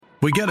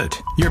We get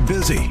it. You're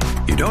busy.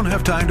 You don't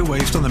have time to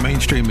waste on the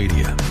mainstream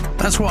media.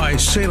 That's why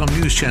Salem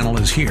News Channel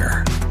is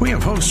here. We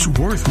have hosts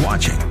worth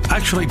watching,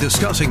 actually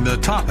discussing the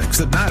topics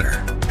that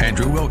matter.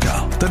 Andrew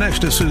Wilkow,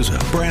 Dinesh D'Souza,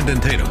 Brandon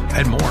Tatum,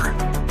 and more.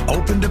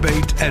 Open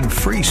debate and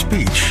free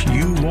speech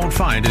you won't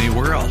find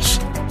anywhere else.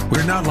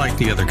 We're not like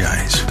the other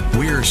guys.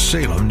 We're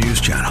Salem News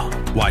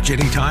Channel. Watch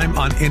anytime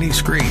on any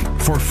screen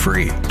for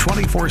free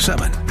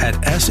 24/7 at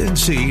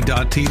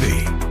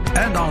snc.tv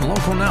and on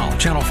Local Now,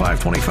 Channel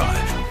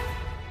 525.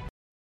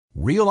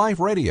 Real Life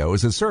Radio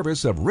is a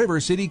service of River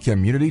City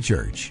Community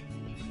Church.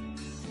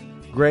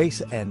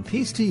 Grace and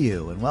peace to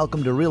you, and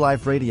welcome to Real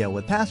Life Radio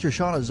with Pastor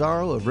Sean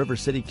Azzaro of River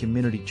City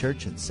Community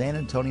Church in San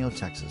Antonio,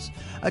 Texas.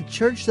 A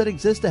church that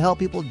exists to help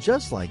people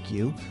just like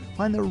you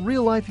find the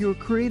real life you were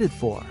created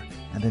for,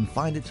 and then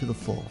find it to the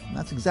full. And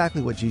that's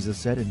exactly what Jesus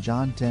said in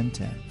John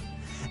 10:10.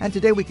 And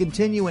today we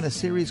continue in a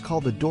series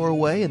called The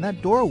Doorway, and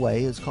that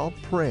doorway is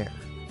called prayer,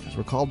 as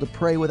we're called to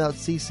pray without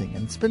ceasing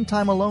and spend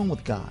time alone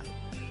with God.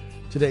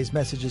 Today's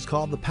message is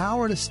called The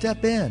Power to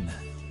Step In.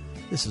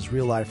 This is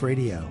Real Life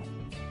Radio.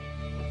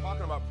 We're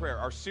talking about prayer.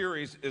 Our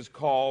series is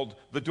called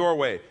The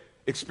Doorway,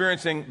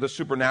 Experiencing the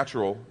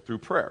Supernatural Through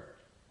Prayer.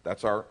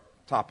 That's our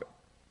topic.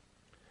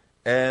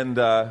 And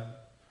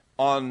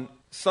on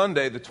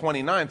Sunday, the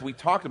 29th, we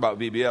talked about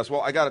VBS.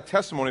 Well, I got a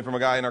testimony from a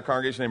guy in our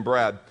congregation named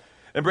Brad.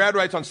 And Brad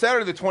writes, on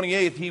Saturday the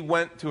 28th, he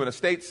went to an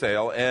estate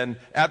sale. And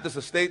at this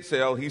estate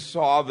sale, he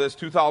saw this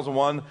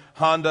 2001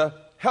 Honda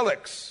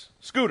Helix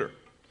scooter.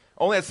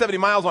 Only had 70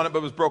 miles on it,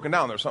 but was broken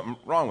down. There was something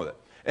wrong with it.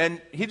 And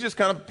he just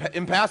kind of,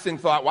 in passing,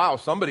 thought, wow,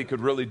 somebody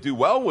could really do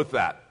well with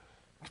that.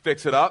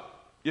 Fix it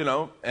up,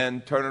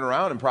 and turn it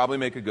around and probably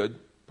make a good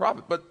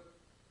profit. But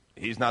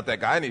he's not that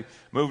guy, and he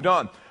moved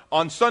on.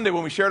 On Sunday,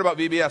 when we shared about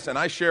VBS, and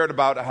I shared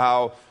about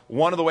how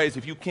one of the ways,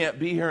 if you can't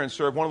be here and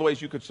serve, one of the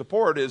ways you could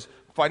support is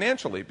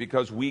financially,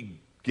 because we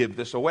give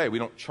this away. We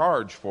don't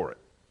charge for it,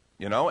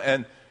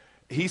 And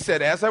he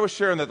said, as I was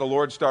sharing that, the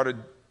Lord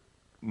started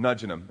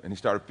nudging him, and he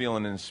started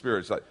feeling in his spirit,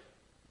 it's like,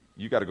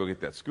 you got to go get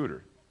that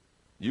scooter.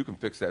 You can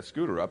fix that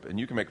scooter up, and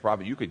you can make a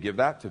profit. You could give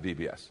that to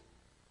VBS.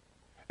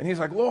 And he's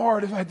like,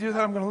 Lord, if I do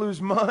that, I'm going to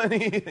lose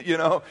money,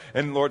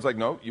 And the Lord's like,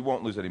 no, you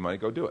won't lose any money.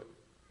 Go do it.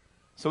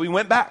 So he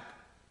went back,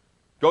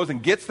 goes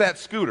and gets that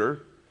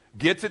scooter,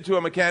 gets it to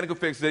a mechanic who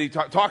fixes it. He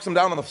talks him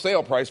down on the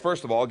sale price,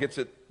 first of all, gets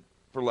it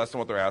for less than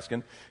what they're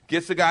asking,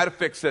 gets the guy to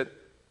fix it,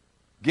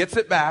 gets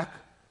it back,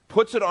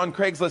 puts it on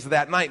Craigslist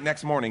that night.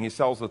 Next morning, he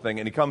sells the thing,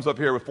 and he comes up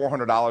here with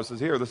 $400, says,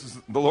 here, this is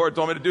the Lord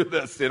told me to do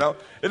this, Isn't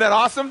that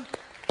awesome?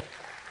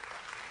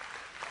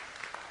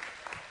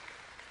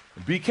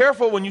 Be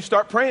careful when you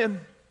start praying,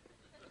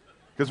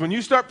 because when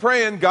you start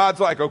praying, God's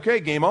like,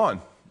 okay, game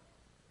on.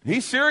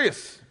 He's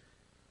serious.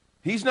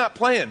 He's not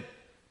playing.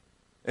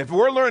 If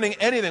we're learning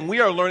anything,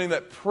 we are learning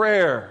that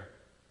prayer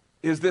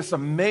is this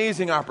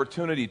amazing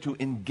opportunity to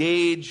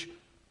engage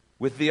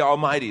with the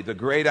Almighty, the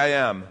great I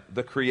am,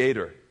 the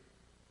Creator.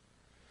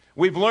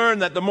 We've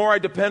learned that the more I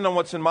depend on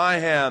what's in my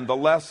hand, the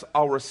less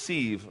I'll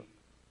receive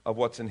of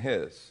what's in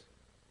His.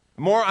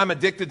 The more I'm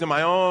addicted to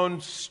my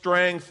own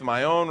strength,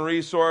 my own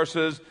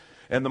resources,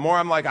 and the more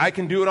I'm like, I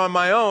can do it on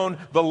my own,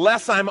 the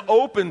less I'm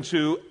open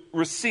to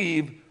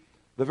receive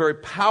the very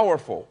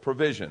powerful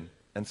provision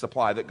and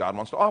supply that God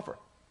wants to offer.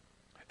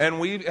 And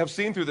we have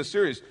seen through this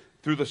series,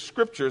 through the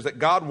scriptures, that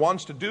God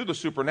wants to do the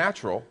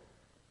supernatural.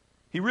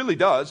 He really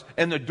does.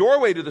 And the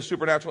doorway to the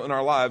supernatural in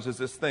our lives is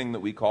this thing that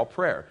we call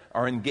prayer,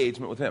 our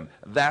engagement with Him.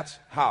 That's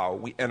how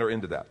we enter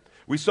into that.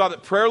 We saw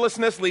that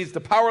prayerlessness leads to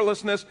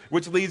powerlessness,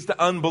 which leads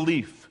to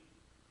unbelief.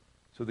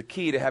 So the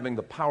key to having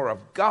the power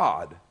of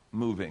God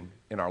moving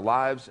in our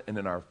lives and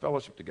in our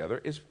fellowship together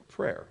is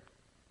prayer.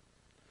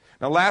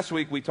 Now, last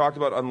week we talked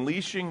about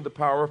unleashing the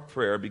power of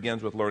prayer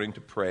begins with learning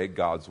to pray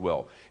God's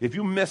will. If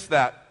you missed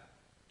that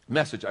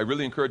message, I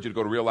really encourage you to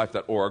go to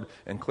reallife.org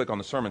and click on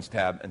the sermons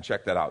tab and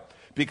check that out.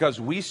 Because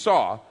we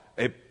saw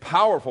a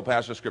powerful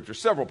passage of Scripture,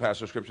 several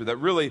passages of Scripture that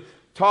really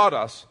taught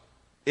us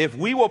if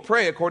we will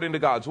pray according to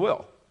God's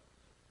will,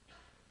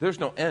 there's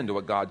no end to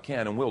what God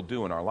can and will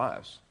do in our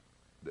lives.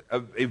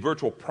 A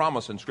virtual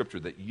promise in Scripture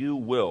that you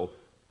will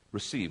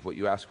receive what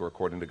you ask for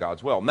according to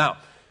God's will. Now,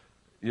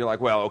 you're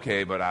like, well,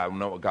 okay, but I don't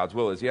know what God's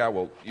will is. Yeah,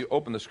 well, you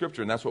open the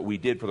Scripture, and that's what we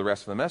did for the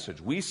rest of the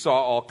message. We saw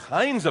all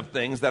kinds of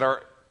things that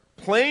are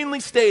plainly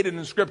stated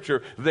in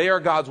Scripture, they are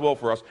God's will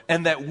for us,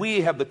 and that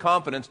we have the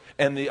confidence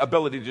and the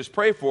ability to just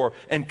pray for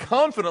and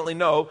confidently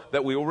know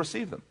that we will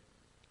receive them.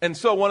 And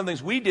so one of the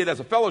things we did as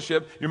a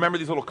fellowship, you remember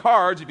these little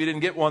cards. If you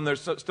didn't get one,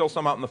 there's still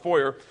some out in the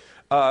foyer.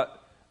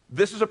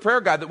 This is a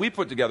prayer guide that we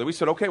put together. We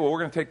said, okay, well, we're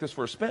going to take this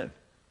for a spin.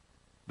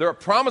 There are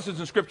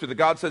promises in Scripture that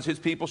God says His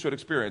people should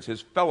experience,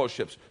 His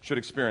fellowships should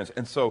experience,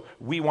 and so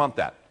we want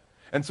that.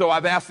 And so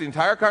I've asked the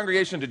entire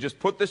congregation to just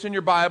put this in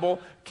your Bible,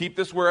 keep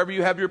this wherever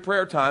you have your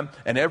prayer time,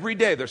 and every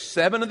day there's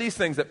 7 of these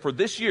things that for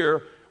this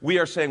year we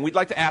are saying we'd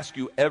like to ask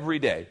you every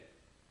day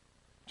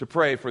to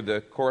pray for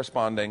the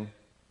corresponding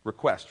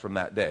request from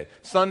that day.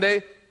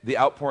 Sunday, the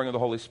outpouring of the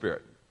Holy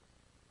Spirit.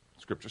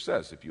 Scripture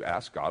says if you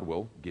ask, God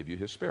will give you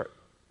His Spirit.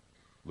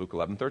 Luke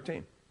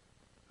 11:13.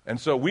 And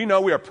so we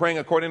know we are praying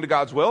according to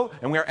God's will,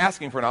 and we are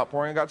asking for an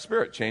outpouring of God's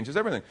Spirit. Changes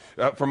everything.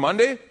 For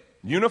Monday,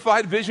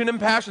 unified vision and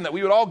passion, that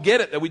we would all get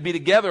it, that we'd be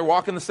together,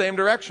 walk in the same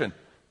direction.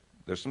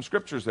 There's some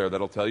scriptures there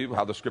that'll tell you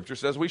how the scripture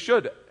says we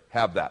should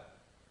have that.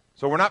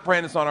 So we're not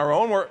praying this on our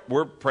own.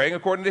 We're praying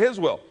according to His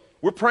will.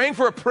 We're praying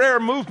for a prayer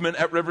movement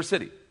at River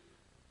City.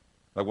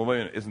 Like, well, wait a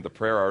minute, isn't the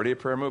prayer already a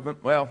prayer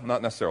movement? Well,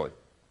 not necessarily.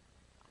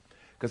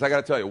 Because I got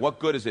to tell you, what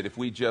good is it if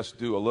we just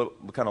do a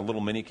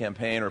little mini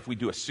campaign, or if we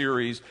do a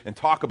series and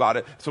talk about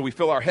it so we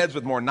fill our heads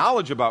with more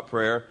knowledge about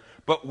prayer,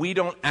 but we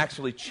don't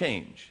actually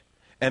change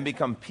and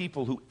become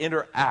people who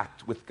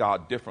interact with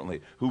God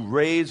differently, who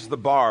raise the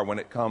bar when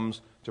it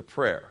comes to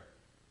prayer.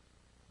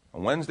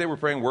 On Wednesday, we're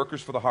praying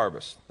workers for the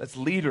harvest. That's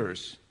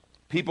leaders,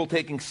 people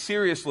taking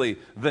seriously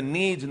the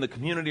needs in the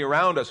community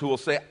around us, who will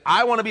say,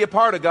 I want to be a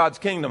part of God's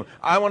kingdom.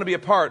 I want to be a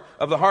part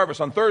of the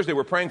harvest. On Thursday,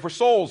 we're praying for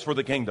souls for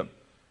the kingdom.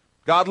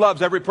 God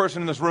loves every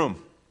person in this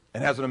room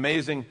and has an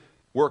amazing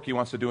work He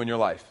wants to do in your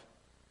life.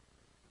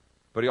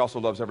 But He also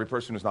loves every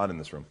person who's not in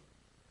this room.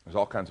 There's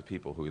all kinds of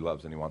people who He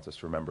loves, and He wants us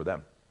to remember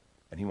them.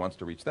 And He wants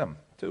to reach them,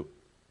 too.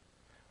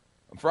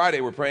 On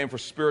Friday, we're praying for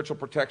spiritual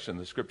protection.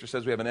 The Scripture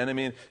says we have an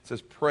enemy, and it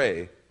says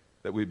pray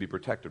that we'd be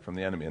protected from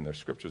the enemy. And there's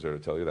Scriptures there to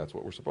tell you that's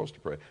what we're supposed to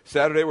pray.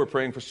 Saturday, we're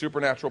praying for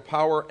supernatural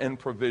power and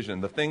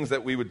provision. The things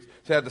that we would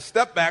have to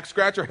step back,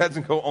 scratch our heads,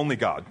 and go, only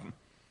God.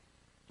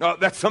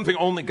 That's something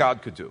only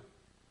God could do.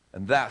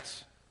 And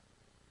that's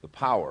the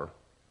power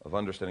of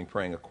understanding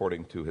praying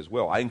according to His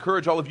will. I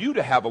encourage all of you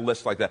to have a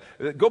list like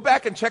that. Go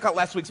back and check out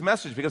last week's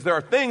message, because there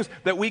are things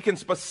that we can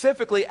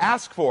specifically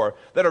ask for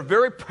that are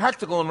very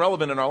practical and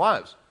relevant in our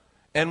lives.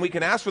 And we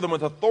can ask for them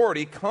with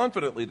authority,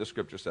 confidently, the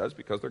Scripture says,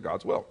 because they're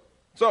God's will.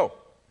 So,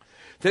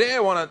 today I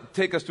want to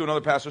take us to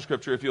another passage of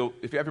Scripture. If you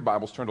have your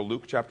Bibles, turn to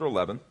Luke chapter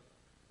 11.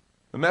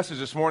 The message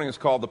this morning is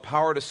called The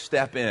Power to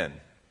Step In.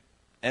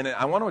 And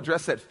I want to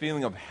address that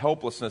feeling of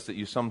helplessness that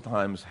you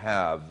sometimes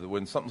have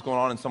when something's going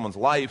on in someone's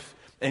life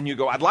and you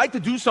go, I'd like to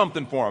do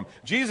something for them.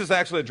 Jesus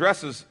actually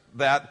addresses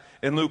that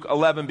in Luke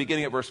 11,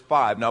 beginning at verse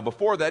 5. Now,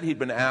 before that, he'd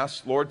been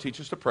asked, Lord,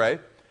 teach us to pray.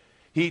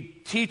 He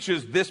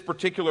teaches this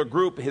particular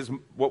group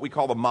what we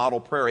call the model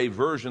prayer,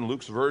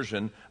 Luke's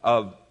version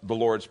of the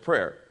Lord's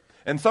Prayer.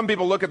 And some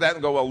people look at that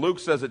and go, well, Luke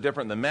says it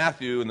different than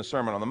Matthew in the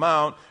Sermon on the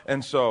Mount,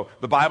 and so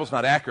the Bible's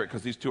not accurate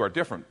because these two are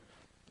different.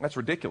 That's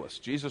ridiculous.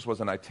 Jesus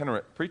was an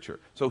itinerant preacher.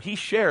 So he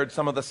shared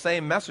some of the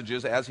same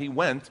messages as he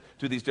went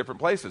to these different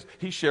places.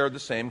 He shared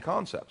the same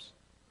concepts.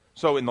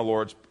 So in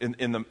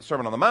the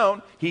Sermon on the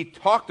Mount, he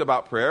talked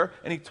about prayer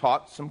and he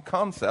taught some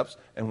concepts,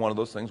 and one of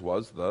those things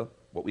was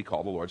what we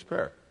call the Lord's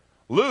Prayer.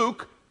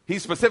 Luke,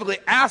 he's specifically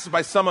asked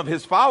by some of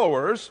his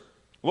followers,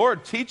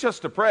 Lord, teach us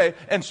to pray,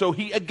 and so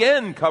he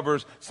again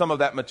covers some of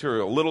that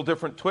material. A little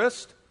different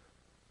twist,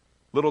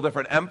 little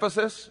different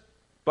emphasis,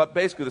 but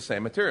basically the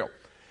same material.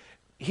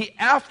 He,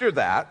 after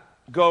that,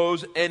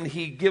 goes and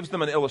he gives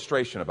them an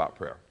illustration about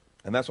prayer.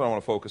 And that's what I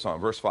want to focus on.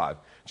 Verse 5.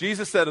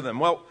 Jesus said to them,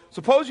 well,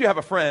 suppose you have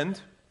a friend,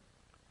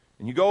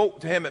 and you go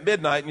to him at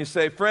midnight and you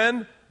say,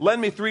 friend,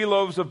 lend me 3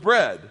 loaves of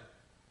bread.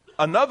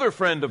 Another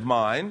friend of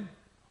mine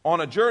on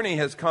a journey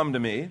has come to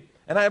me,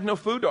 and I have no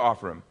food to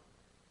offer him.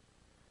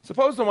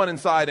 Suppose the one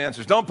inside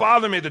answers, don't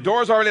bother me, the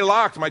door's already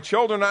locked, my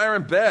children and I are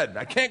in bed,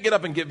 I can't get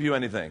up and give you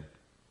anything.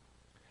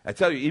 I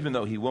tell you, even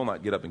though he will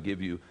not get up and give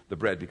you the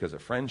bread because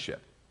of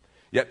friendship,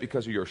 yet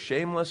because of your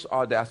shameless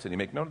audacity,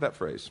 make note of that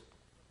phrase,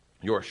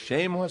 your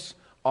shameless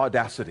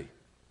audacity,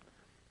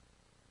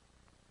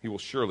 he will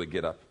surely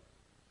get up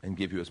and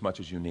give you as much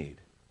as you need.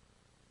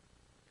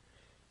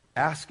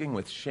 Asking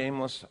with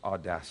shameless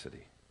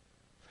audacity.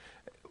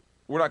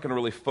 We're not going to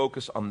really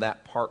focus on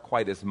that part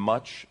quite as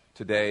much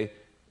today.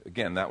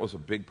 Again, that was a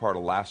big part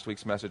of last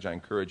week's message. I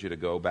encourage you to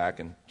go back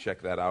and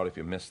check that out if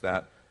you missed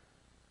that.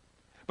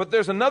 But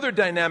there's another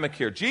dynamic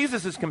here.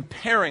 Jesus is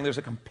comparing, there's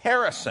a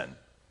comparison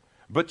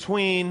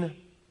between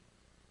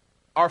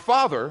our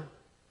Father,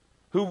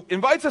 who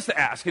invites us to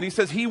ask, and he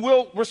says he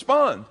will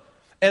respond,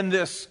 and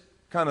this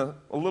kind of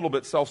a little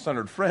bit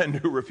self-centered friend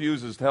who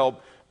refuses to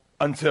help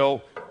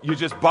until you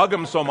just bug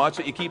him so much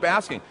that you keep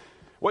asking.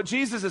 What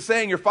Jesus is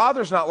saying, your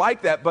Father's not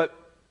like that, but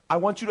I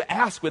want you to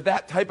ask with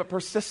that type of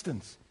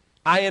persistence.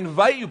 I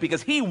invite you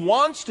because he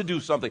wants to do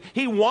something.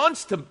 He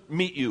wants to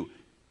meet you.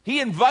 He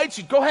invites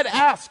you. Go ahead,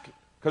 ask.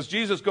 Because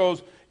Jesus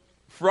goes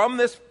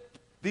from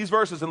these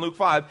verses in Luke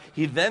 5,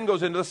 he then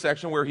goes into the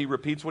section where he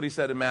repeats what he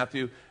said in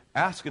Matthew,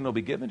 ask and it'll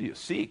be given to you.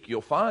 Seek,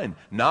 you'll find.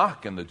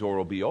 Knock and the door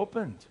will be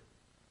opened.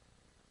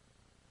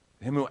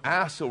 Him who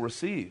asks, he'll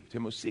receive.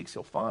 Him who seeks,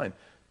 he'll find.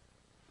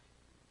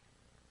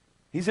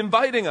 He's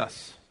inviting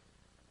us.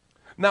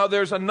 Now,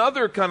 there's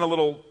another kind of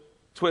little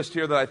twist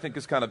here that I think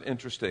is kind of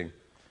interesting.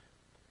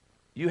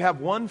 You have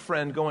one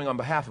friend going on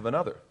behalf of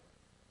another.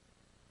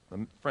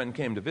 The friend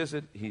came to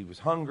visit. He was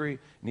hungry,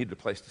 needed a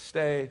place to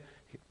stay.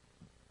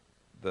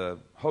 The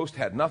host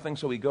had nothing,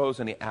 so he goes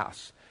and he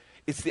asks.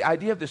 It's the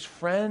idea of this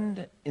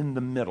friend in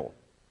the middle.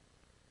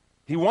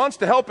 He wants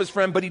to help his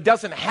friend, but he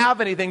doesn't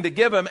have anything to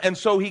give him, and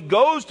so he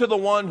goes to the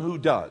one who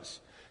does.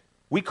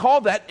 We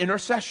call that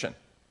intercession.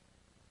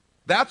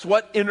 That's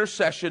what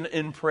intercession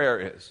in prayer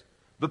is.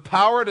 The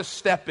power to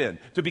step in,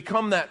 to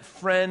become that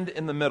friend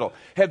in the middle.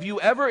 Have you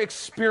ever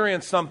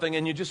experienced something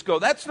and you just go,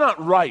 that's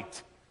not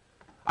right.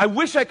 I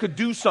wish I could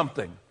do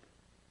something.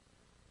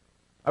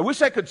 I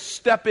wish I could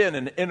step in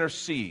and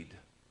intercede.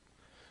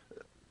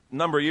 A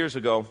number of years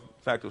ago,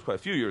 in fact, it was quite a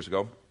few years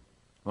ago,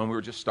 when we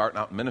were just starting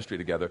out in ministry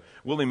together,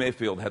 Willie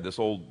Mayfield had this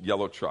old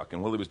yellow truck,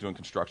 and Willie was doing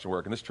construction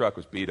work, and this truck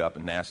was beat up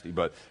and nasty,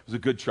 but it was a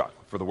good truck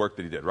for the work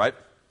that he did, right?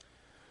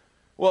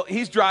 Well,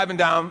 he's driving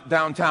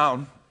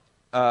downtown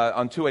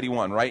on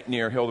 281, right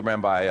near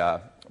Hildebrand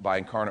by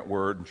Incarnate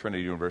Word and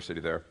Trinity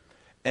University there,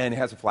 and he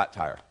has a flat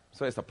tire.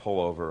 So he has to pull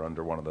over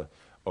under one of the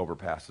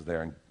overpasses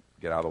there and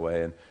get out of the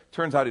way, and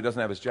turns out he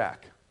doesn't have his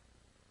jack.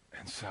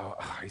 And so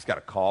he's got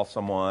to call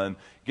someone,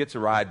 gets a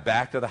ride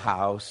back to the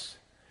house,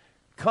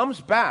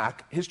 comes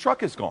back, his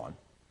truck is gone,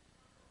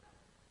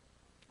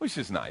 which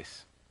is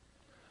nice.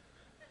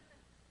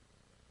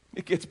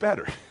 It gets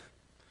better.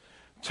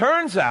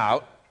 Turns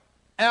out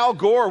Al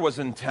Gore was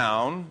in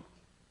town,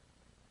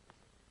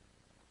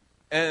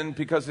 and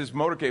because his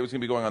motorcade was going to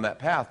be going on that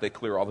path, they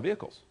clear all the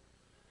vehicles.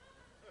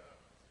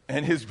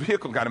 And his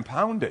vehicle got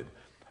impounded.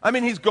 I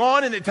mean, he's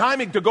gone in the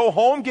timing to go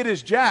home, get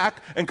his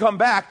jack, and come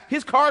back.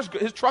 His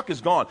truck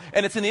is gone,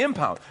 and it's in the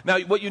impound. Now,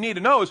 what you need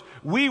to know is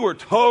we were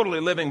totally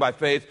living by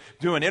faith,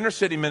 doing inner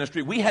city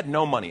ministry. We had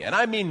no money, and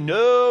I mean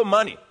no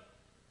money.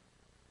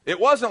 It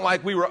wasn't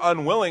like we were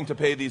unwilling to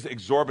pay these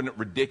exorbitant,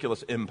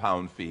 ridiculous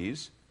impound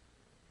fees.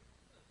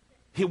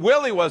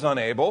 Willie was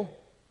unable.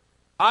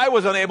 I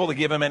was unable to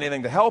give him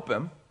anything to help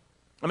him.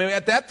 I mean,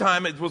 at that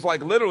time, it was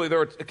like literally there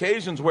were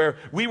occasions where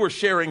we were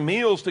sharing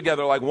meals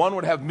together. Like one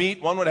would have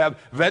meat, one would have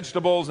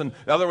vegetables, and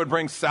the other would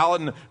bring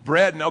salad and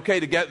bread.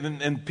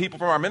 And people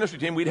from our ministry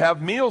team, we'd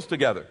have meals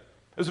together.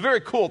 It was a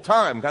very cool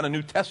time, kind of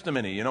New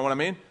Testament-y, you know what I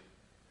mean?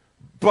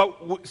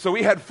 So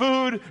we had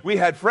food, we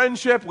had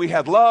friendship, we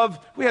had love,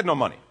 we had no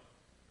money.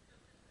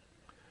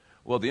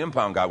 Well, the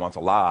impound guy wants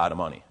a lot of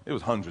money. It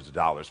was hundreds of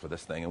dollars for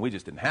this thing, and we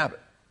just didn't have it.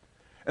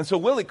 And so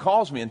Willie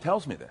calls me and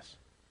tells me this.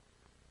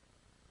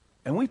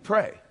 And we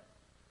pray.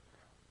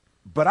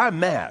 But I'm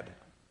mad.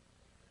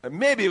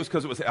 Maybe it was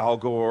because it was Al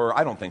Gore.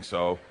 I don't think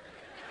so.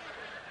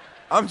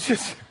 I'm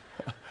just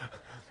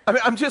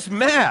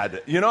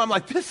mad. You know, I'm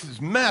like, this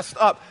is messed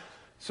up.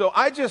 So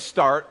I just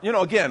start,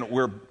 again,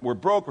 we're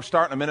broke. We're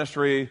starting a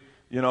ministry.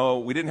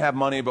 We didn't have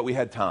money, but we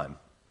had time.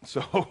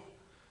 So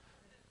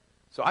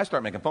I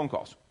start making phone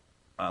calls.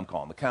 I'm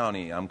calling the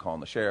county. I'm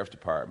calling the sheriff's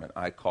department.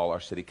 I call our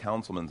city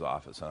councilman's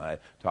office, and I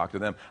talk to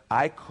them.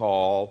 I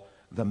call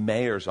the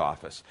mayor's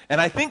office. And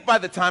I think by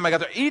the time I got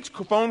there, each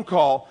phone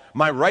call,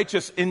 my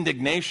righteous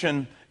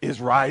indignation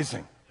is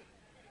rising.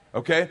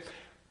 Okay?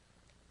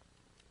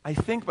 I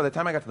think by the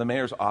time I got to the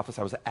mayor's office,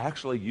 I was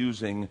actually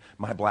using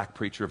my black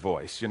preacher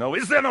voice.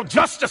 Is there no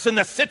justice in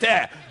the city?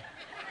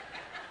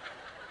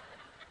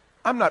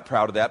 I'm not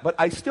proud of that, but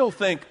I still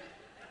think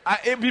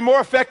it'd be more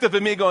effective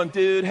than me going,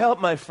 dude,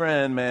 help my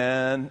friend,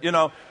 man.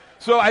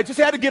 So I just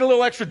had to get a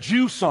little extra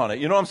juice on it.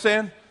 You know what I'm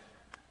saying?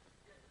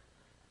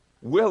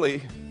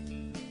 Willie,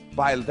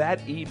 by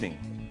that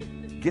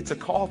evening, gets a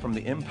call from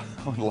the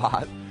impound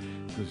lot.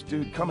 He goes,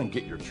 dude, come and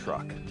get your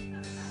truck.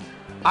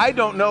 I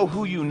don't know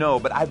who you know,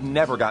 but I've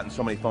never gotten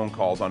so many phone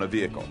calls on a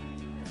vehicle.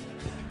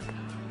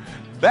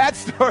 That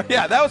story,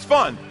 yeah, that was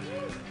fun.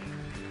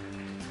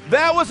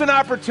 That was an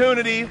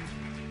opportunity.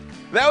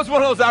 That was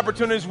one of those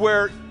opportunities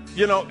where,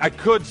 I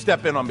could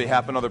step in on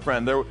behalf of another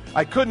friend.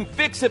 I couldn't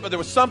fix it, but there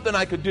was something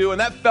I could do, and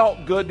that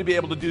felt good to be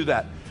able to do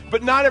that.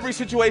 But not every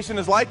situation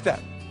is like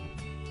that.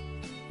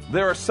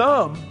 There are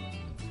some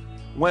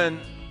when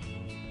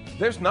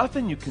there's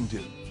nothing you can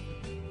do.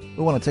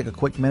 We want to take a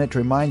quick minute to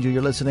remind you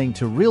you're listening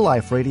to Real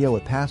Life Radio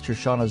with Pastor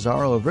Sean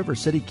Azzaro of River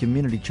City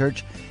Community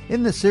Church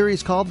in the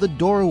series called The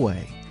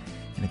Doorway.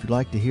 And if you'd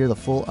like to hear the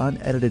full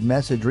unedited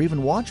message or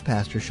even watch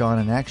Pastor Sean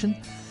in action,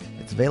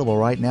 it's available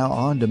right now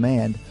on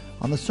demand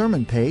on the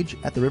sermon page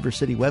at the River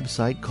City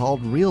website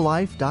called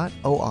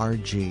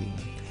reallife.org.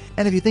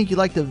 And if you think you'd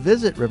like to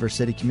visit River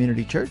City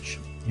Community Church,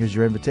 here's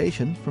your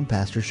invitation from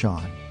Pastor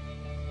Sean.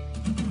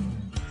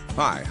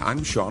 Hi,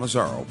 I'm Sean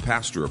Azzaro,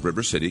 pastor of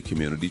River City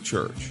Community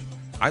Church.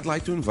 I'd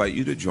like to invite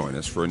you to join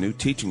us for a new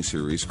teaching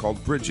series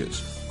called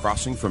Bridges,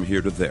 Crossing from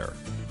Here to There.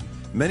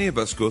 Many of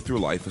us go through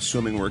life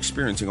assuming we're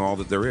experiencing all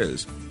that there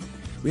is.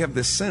 We have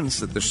this sense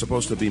that there's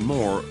supposed to be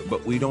more,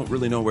 but we don't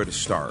really know where to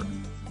start.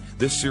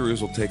 This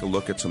series will take a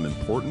look at some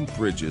important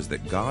bridges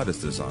that God has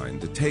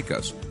designed to take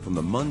us from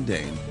the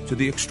mundane to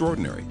the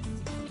extraordinary.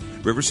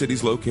 River City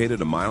is located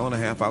 1.5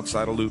 miles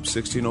outside of Loop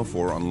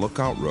 1604 on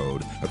Lookout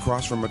Road,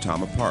 across from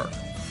Matama Park.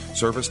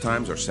 Service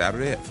times are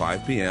Saturday at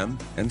 5 p.m.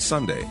 and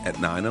Sunday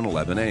at 9 and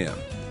 11 a.m.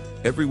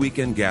 Every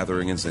weekend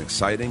gathering is an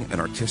exciting and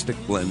artistic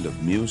blend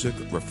of music,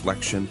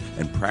 reflection,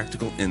 and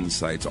practical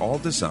insights, all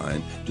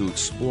designed to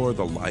explore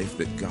the life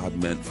that God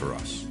meant for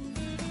us.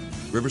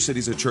 River City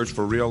is a church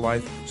for real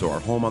life, so our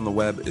home on the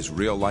web is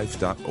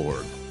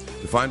reallife.org.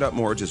 To find out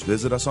more, just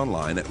visit us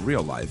online at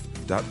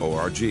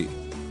reallife.org.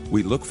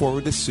 We look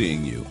forward to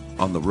seeing you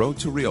on the road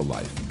to real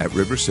life at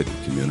River City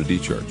Community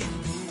Church.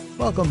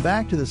 Welcome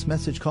back to this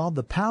message called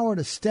The Power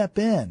to Step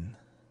In.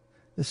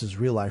 This is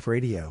Real Life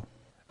Radio.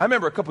 I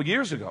remember a couple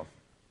years ago,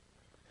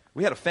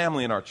 we had a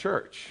family in our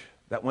church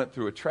that went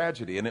through a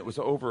tragedy, and it was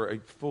over a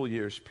full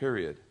year's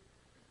period.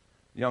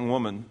 A young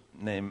woman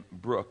named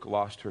Brooke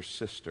lost her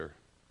sister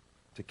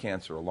to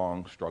cancer, a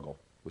long struggle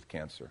with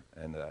cancer,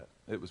 and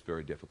it was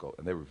very difficult,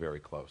 and they were very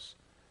close.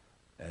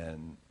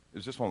 And it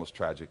was just one of those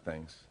tragic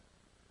things.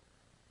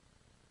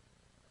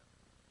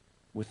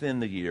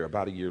 Within the year,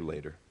 about a year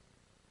later,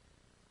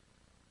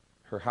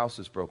 her house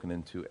is broken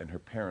into, and her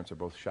parents are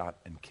both shot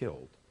and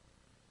killed.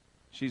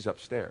 She's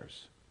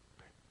upstairs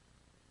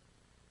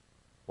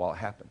while it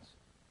happens.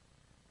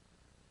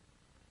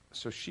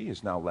 So she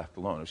is now left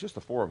alone. It was just the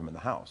four of them in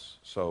the house.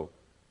 So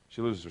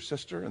she loses her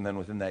sister, and then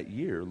within that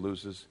year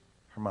loses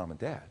her mom and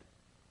dad.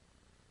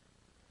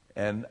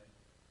 And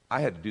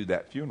I had to do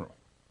that funeral.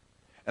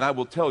 And I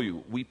will tell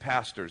you, we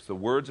pastors, the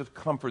words of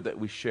comfort that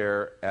we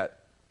share at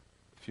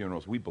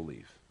funerals, we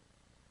believe.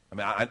 I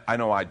mean, I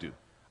know I do.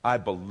 I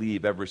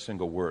believe every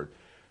single word.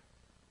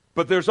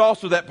 But there's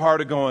also that part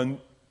of going,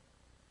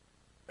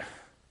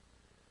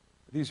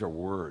 these are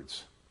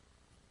words.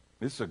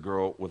 This is a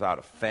girl without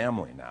a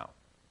family now.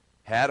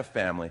 Had a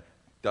family,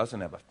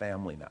 doesn't have a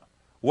family now.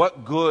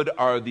 What good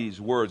are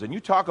these words? And you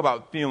talk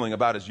about feeling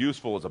about as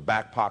useful as a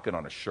back pocket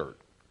on a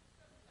shirt.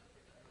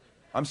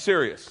 I'm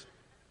serious.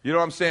 You know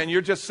what I'm saying?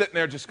 You're just sitting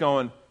there just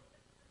going,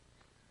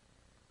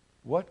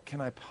 what can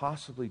I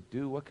possibly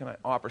do? What can I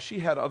offer? She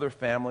had other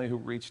family who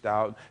reached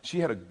out. She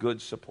had a good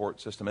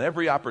support system and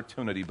every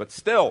opportunity. But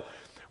still,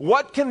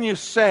 what can you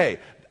say?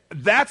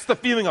 That's the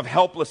feeling of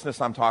helplessness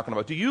I'm talking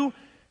about. Do you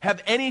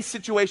have any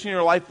situation in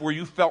your life where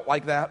you felt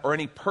like that, or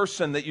any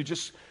person that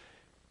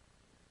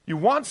you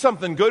want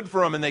something good for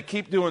them and they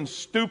keep doing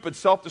stupid,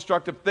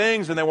 self-destructive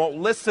things and they won't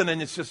listen,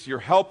 and it's just you're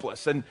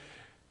helpless. And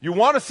you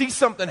want to see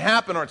something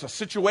happen, or it's a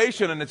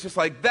situation and it's just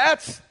like,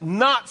 that's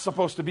not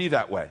supposed to be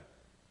that way.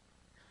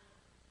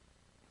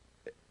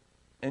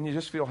 And you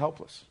just feel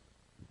helpless.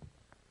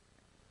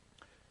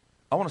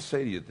 I want to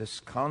say to you,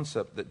 this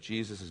concept that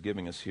Jesus is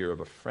giving us here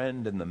of a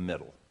friend in the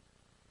middle,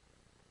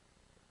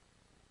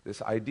 this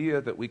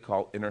idea that we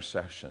call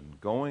intercession,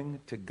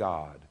 going to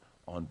God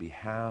on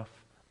behalf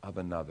of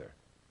another,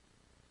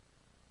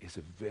 is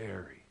a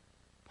very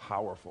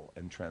powerful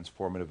and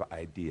transformative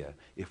idea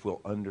if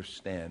we'll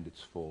understand its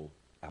full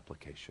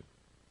application.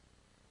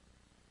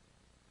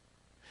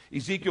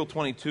 Ezekiel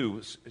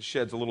 22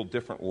 sheds a little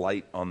different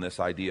light on this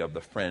idea of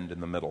the friend in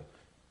the middle,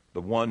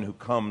 the one who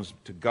comes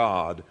to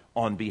God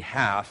on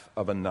behalf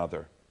of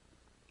another.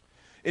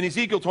 In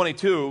Ezekiel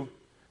 22,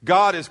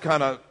 God is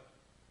kind of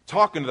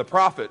talking to the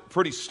prophet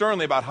pretty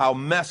sternly about how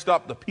messed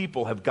up the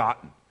people have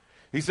gotten.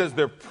 He says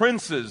their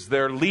princes,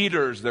 their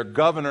leaders, their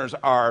governors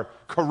are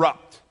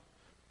corrupt.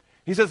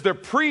 He says their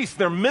priests,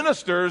 their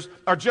ministers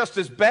are just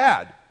as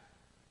bad.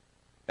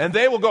 And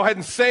they will go ahead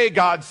and say,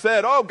 God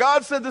said, oh,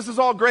 God said this is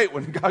all great,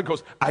 when God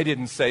goes, I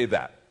didn't say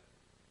that.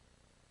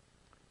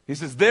 He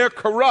says they're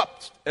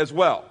corrupt as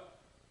well.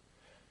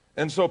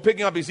 And so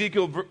picking up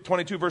Ezekiel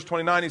 22, verse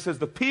 29, he says,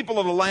 the people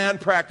of the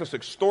land practice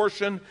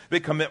extortion,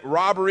 they commit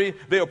robbery,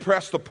 they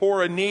oppress the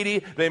poor and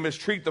needy, they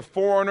mistreat the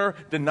foreigner,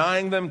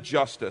 denying them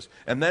justice.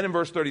 And then in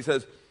verse 30 he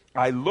says,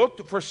 I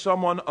looked for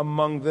someone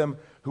among them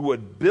who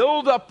would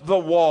build up the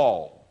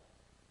wall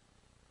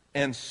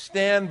and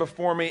stand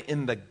before me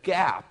in the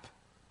gap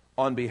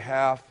on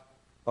behalf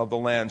of the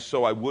land,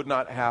 so I would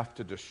not have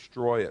to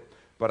destroy it.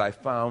 But I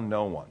found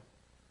no one.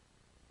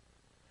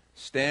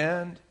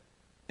 Stand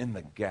in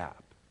the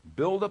gap.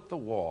 Build up the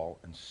wall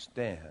and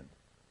stand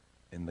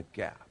in the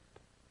gap.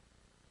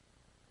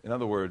 In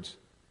other words,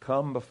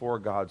 come before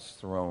God's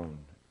throne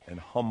and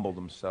humble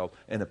themselves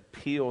and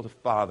appeal to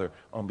Father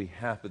on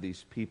behalf of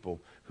these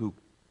people who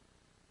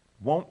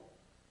won't,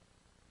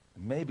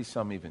 maybe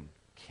some even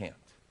can't.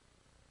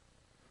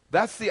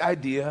 That's the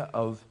idea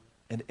of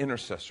an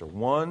intercessor,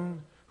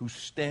 one who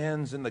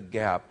stands in the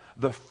gap,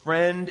 the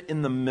friend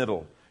in the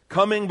middle,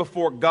 coming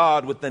before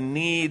God with the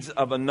needs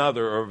of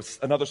another or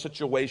another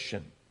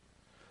situation.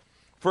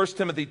 1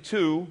 Timothy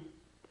 2,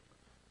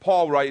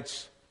 Paul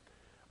writes,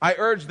 I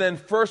urge then,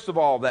 first of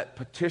all, that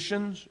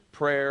petitions,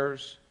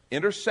 prayers,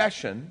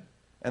 intercession,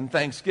 and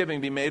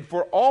thanksgiving be made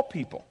for all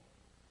people,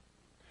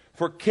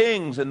 for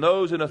kings and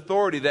those in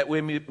authority, that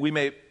we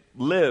may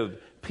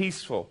live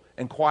peaceful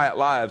and quiet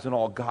lives in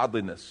all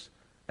godliness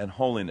and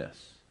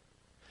holiness.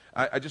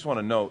 I just want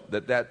to note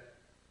that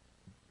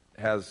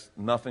has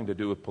nothing to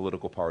do with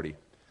political party.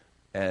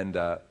 And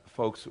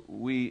folks,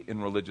 we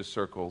in religious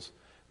circles,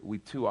 we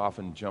too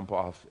often jump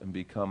off and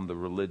become the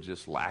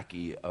religious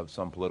lackey of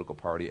some political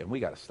party, and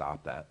we got to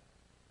stop that.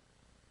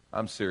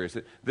 I'm serious.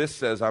 This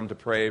says I'm to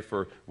pray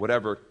for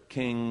whatever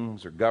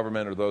kings or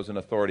government or those in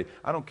authority.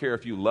 I don't care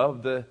if you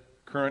love the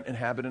current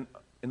inhabitant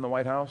in the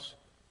White House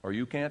or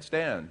you can't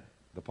stand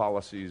the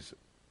policies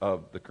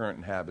of the current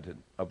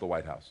inhabitant of the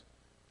White House.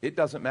 It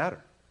doesn't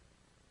matter.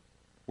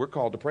 We're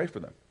called to pray for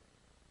them.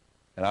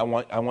 And I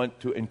want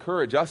to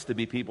encourage us to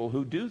be people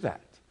who do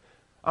that.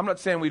 I'm not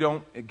saying we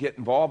don't get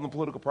involved in the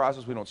political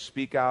process, we don't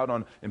speak out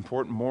on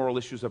important moral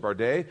issues of our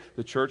day.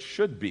 The church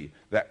should be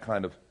that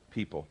kind of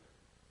people.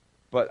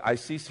 But I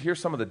hear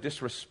some of the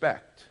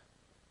disrespect.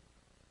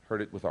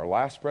 Heard it with our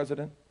last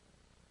president.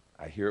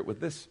 I hear it with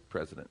this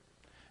president.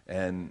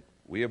 And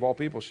we of all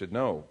people should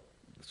know,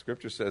 the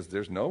Scripture says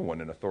there's no one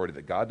in authority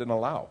that God didn't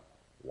allow.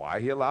 Why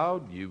he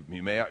allowed, you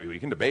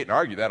can debate and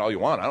argue that all you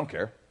want, I don't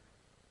care.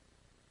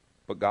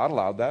 But God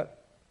allowed that.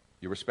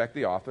 You respect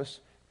the office,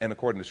 and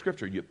according to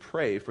Scripture, you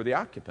pray for the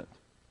occupant.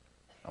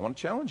 I want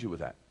to challenge you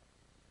with that.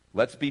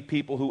 Let's be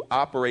people who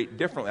operate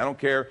differently. I don't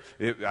care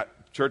if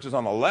churches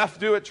on the left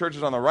do it,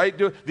 churches on the right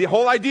do it. The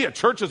whole idea,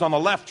 churches on the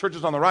left,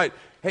 churches on the right.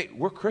 Hey,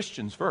 we're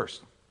Christians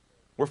first.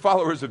 We're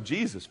followers of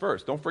Jesus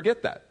first. Don't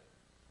forget that.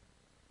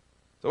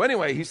 So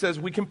anyway, he says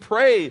we can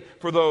pray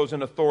for those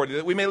in authority,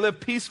 that we may live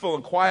peaceful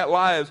and quiet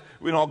lives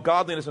in all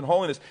godliness and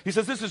holiness. He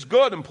says this is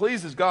good and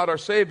pleases God our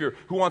Savior,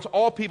 who wants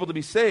all people to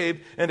be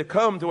saved and to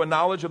come to a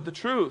knowledge of the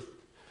truth.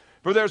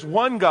 For there's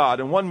one God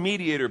and one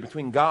mediator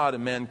between God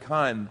and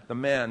mankind, the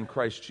man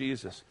Christ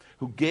Jesus,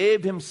 who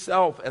gave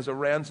himself as a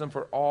ransom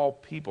for all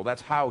people.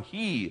 That's how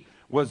he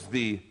was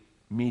the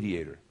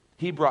mediator.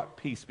 He brought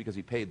peace because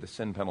he paid the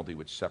sin penalty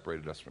which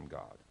separated us from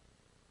God.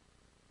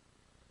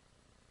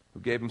 Who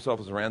gave himself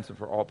as a ransom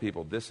for all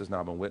people. This has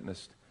now been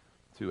witnessed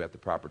to at the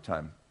proper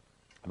time.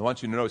 And I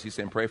want you to notice he's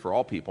saying pray for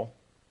all people.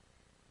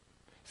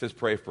 He says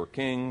pray for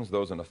kings,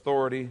 those in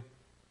authority.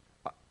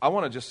 I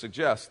want to just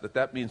suggest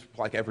that means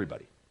like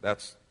everybody.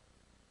 That's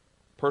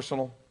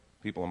personal,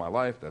 people in my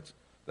life.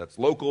 That's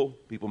local,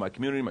 people in my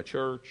community, my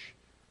church,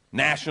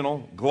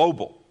 national,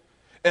 global.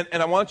 And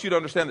I want you to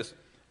understand this.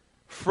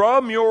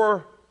 From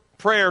your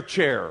prayer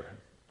chair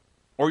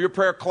or your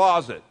prayer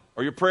closet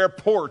or your prayer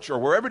porch or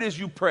wherever it is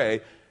you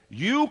pray,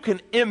 you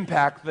can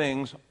impact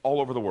things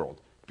all over the world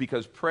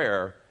because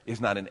prayer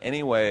is not in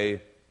any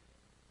way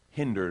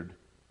hindered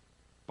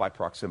by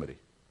proximity.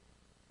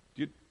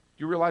 Do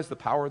you realize the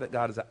power that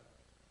God is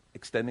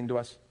extending to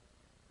us?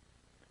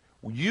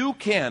 You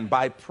can,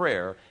 by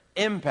prayer,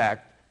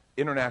 impact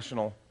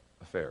international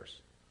affairs.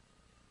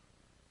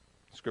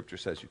 Scripture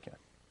says you can.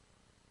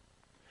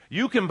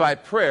 You can, by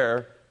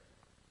prayer,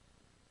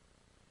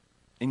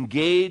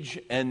 engage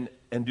and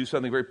do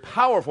something very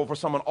powerful for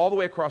someone all the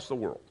way across the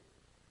world.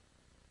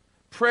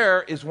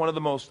 Prayer is one of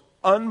the most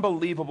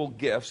unbelievable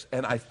gifts,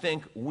 and I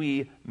think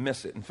we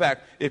miss it. In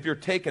fact, if you're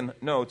taking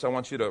notes, I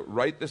want you to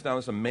write this down.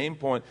 This is the main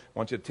point. I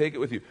want you to take it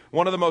with you.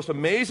 One of the most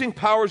amazing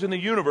powers in the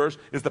universe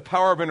is the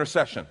power of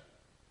intercession.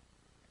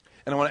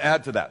 And I want to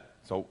add to that.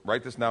 So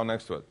write this down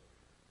next to it.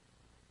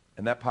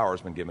 And that power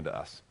has been given to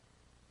us.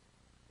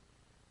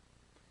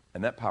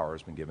 And that power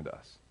has been given to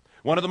us.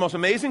 One of the most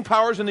amazing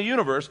powers in the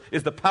universe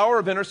is the power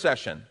of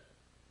intercession.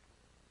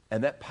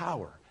 And that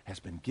power has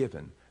been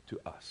given to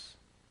us.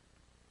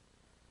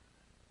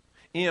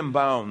 E.M.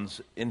 Bounds,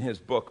 in his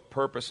book,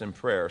 Purpose in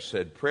Prayer,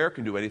 said, prayer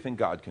can do anything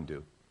God can do.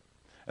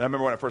 And I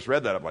remember when I first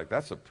read that, I'm like,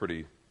 that's a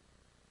pretty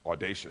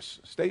audacious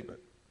statement.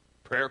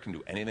 Prayer can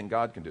do anything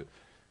God can do.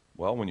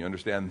 Well, when you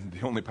understand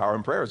the only power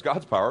in prayer is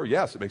God's power,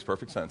 yes, it makes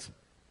perfect sense.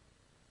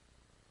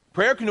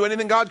 Prayer can do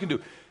anything God can do.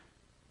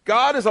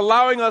 God is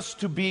allowing us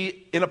to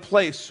be in a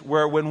place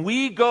where when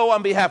we go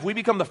on behalf, we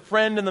become the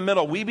friend in the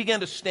middle. We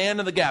begin to stand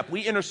in the gap.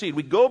 We intercede.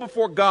 We go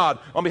before God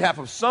on behalf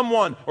of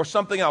someone or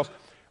something else.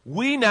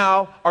 We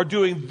now are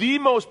doing the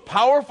most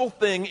powerful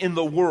thing in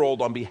the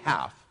world on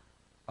behalf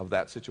of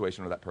that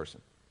situation or that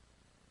person.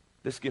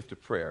 This gift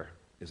of prayer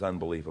is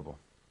unbelievable.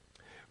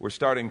 We're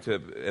starting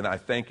to, and I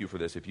thank you for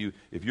this. If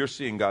you're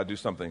seeing God do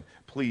something,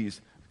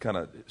 please kind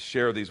of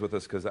share these with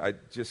us because I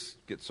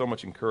just get so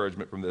much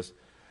encouragement from this.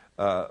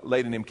 A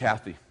lady named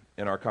Kathy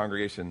in our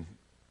congregation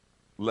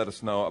let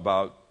us know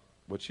about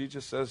what she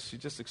just says. She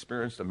just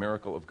experienced a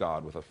miracle of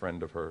God with a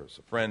friend of hers,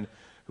 a friend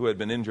who had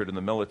been injured in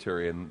the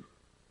military and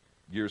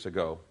years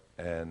ago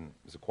and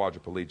was a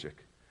quadriplegic.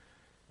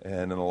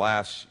 And in the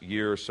last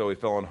year or so, he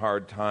fell on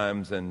hard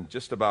times, and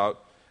just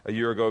about a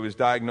year ago, he was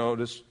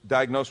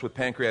diagnosed with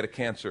pancreatic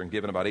cancer and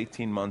given about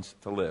 18 months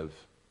to live.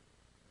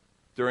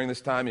 During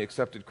this time, he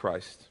accepted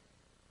Christ,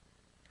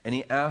 and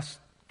he asked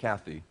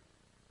Kathy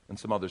and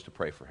some others to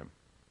pray for him.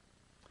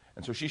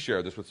 And so she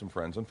shared this with some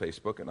friends on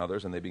Facebook and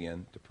others, and they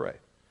began to pray.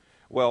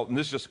 Well, and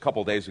this is just a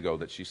couple days ago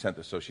that she sent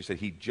this. So she said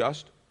he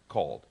just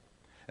called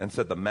and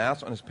said the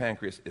mass on his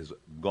pancreas is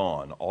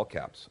gone, all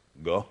caps,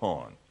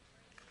 gone.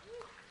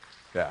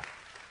 Yeah.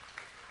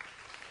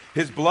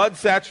 His blood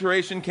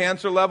saturation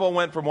cancer level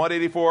went from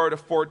 184 to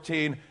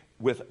 14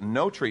 with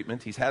no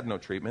treatment. He's had no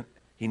treatment.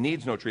 He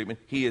needs no treatment.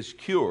 He is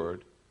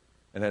cured,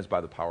 and that is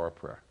by the power of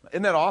prayer.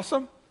 Isn't that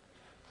awesome?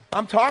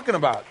 I'm talking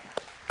about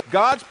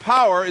God's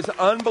power is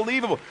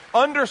unbelievable.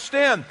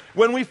 Understand,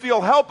 when we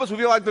feel helpless, we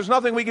feel like there's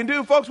nothing we can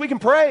do, folks, we can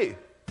pray.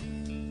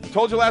 I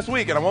told you last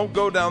week, and I won't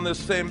go down this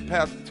same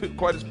path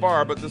quite as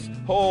far, but this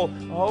whole,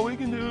 all we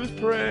can do is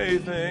pray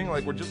thing,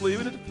 like we're just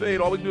leaving it to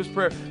fate, all we can do is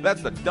prayer.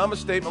 That's the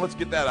dumbest statement. Let's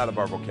get that out of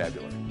our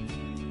vocabulary.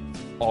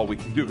 All we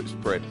can do is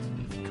pray.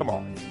 Come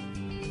on.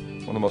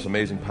 One of the most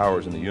amazing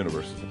powers in the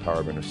universe is the power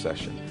of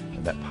intercession,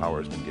 and that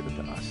power has been given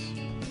to us.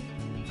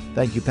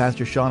 Thank you,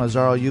 Pastor Sean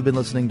Azzaro. You've been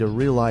listening to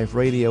Real Life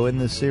Radio in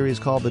this series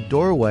called The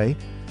Doorway.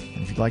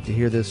 And if you'd like to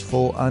hear this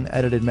full,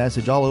 unedited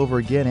message all over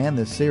again and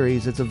this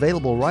series, it's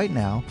available right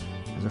now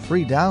as a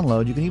free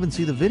download. You can even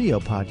see the video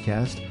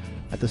podcast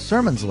at the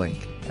sermons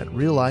link at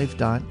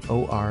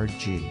reallife.org.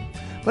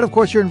 But of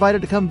course, you're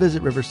invited to come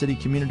visit River City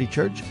Community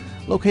Church,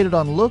 located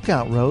on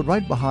Lookout Road,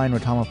 right behind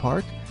Retama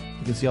Park.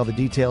 You can see all the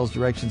details,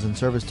 directions, and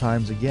service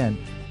times again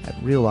at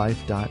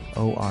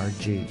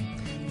reallife.org.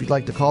 If you'd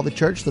like to call the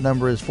church, the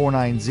number is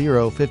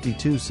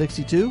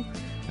 490-5262,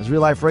 as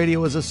Real Life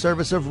Radio is a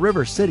service of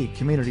River City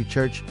Community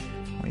Church.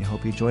 We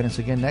hope you join us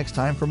again next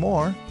time for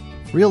more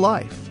Real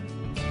Life.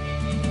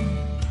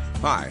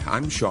 Hi,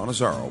 I'm Sean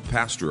Azzaro,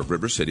 pastor of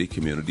River City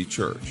Community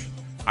Church.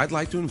 I'd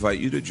like to invite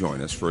you to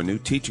join us for a new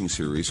teaching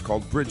series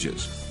called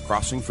Bridges,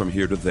 Crossing from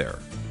Here to There.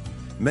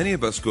 Many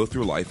of us go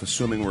through life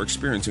assuming we're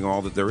experiencing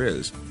all that there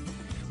is.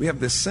 We have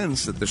this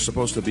sense that there's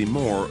supposed to be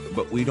more,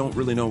 but we don't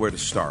really know where to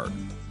start.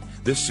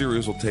 This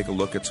series will take a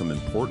look at some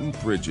important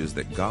bridges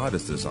that God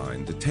has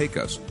designed to take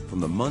us from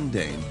the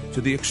mundane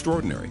to the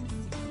extraordinary.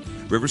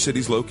 River City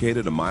is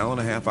located 1.5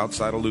 miles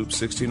outside of Loop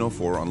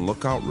 1604 on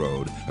Lookout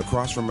Road,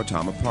 across from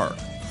Retama Park.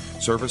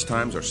 Service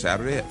times are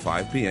Saturday at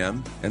 5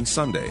 p.m. and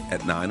Sunday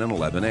at 9 and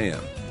 11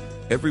 a.m.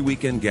 Every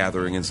weekend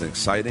gathering is an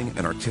exciting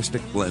and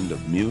artistic blend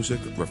of music,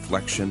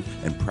 reflection,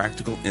 and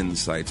practical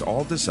insights,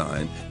 all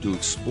designed to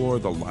explore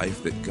the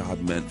life that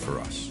God meant for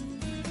us.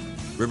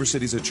 River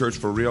City is a church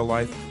for real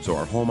life, so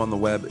our home on the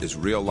web is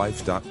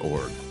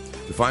reallife.org.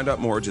 To find out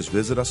more, just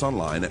visit us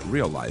online at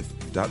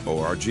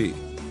reallife.org.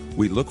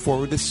 We look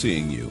forward to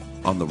seeing you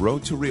on the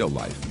road to real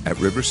life at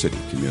River City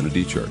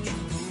Community Church.